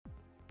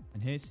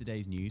And here's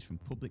today's news from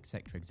Public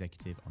Sector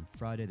Executive on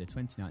Friday the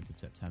 29th of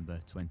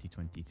September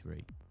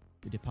 2023.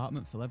 The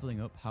Department for Levelling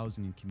Up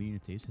Housing and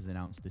Communities has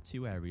announced the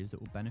two areas that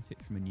will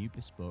benefit from a new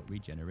bespoke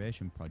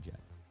regeneration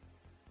project.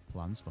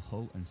 Plans for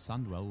Hull and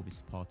Sandwell will be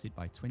supported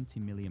by £20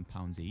 million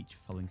each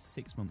following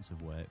 6 months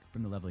of work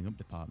from the Levelling Up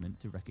Department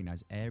to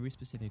recognise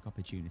area-specific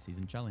opportunities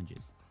and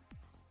challenges.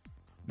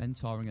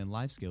 Mentoring and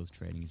life skills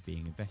training is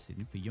being invested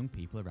in for young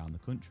people around the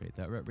country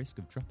that are at risk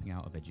of dropping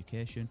out of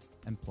education,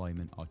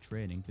 employment or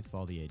training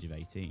before the age of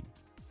 18.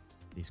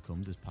 This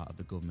comes as part of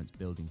the government's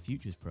Building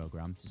Futures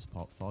programme to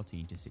support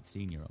 14 to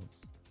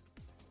 16-year-olds.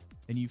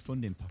 A new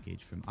funding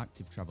package from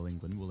Active Travel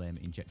England will aim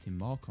at injecting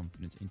more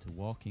confidence into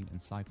walking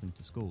and cycling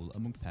to school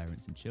among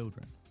parents and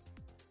children.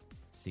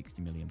 £60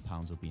 million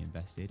will be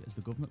invested as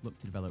the government look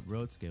to develop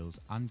road skills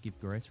and give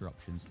greater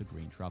options for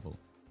green travel.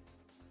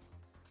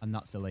 And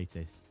that's the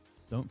latest.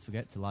 Don't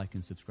forget to like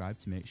and subscribe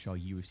to make sure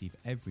you receive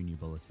every new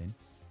bulletin,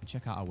 and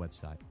check out our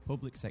website,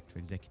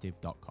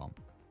 publicsectorexecutive.com.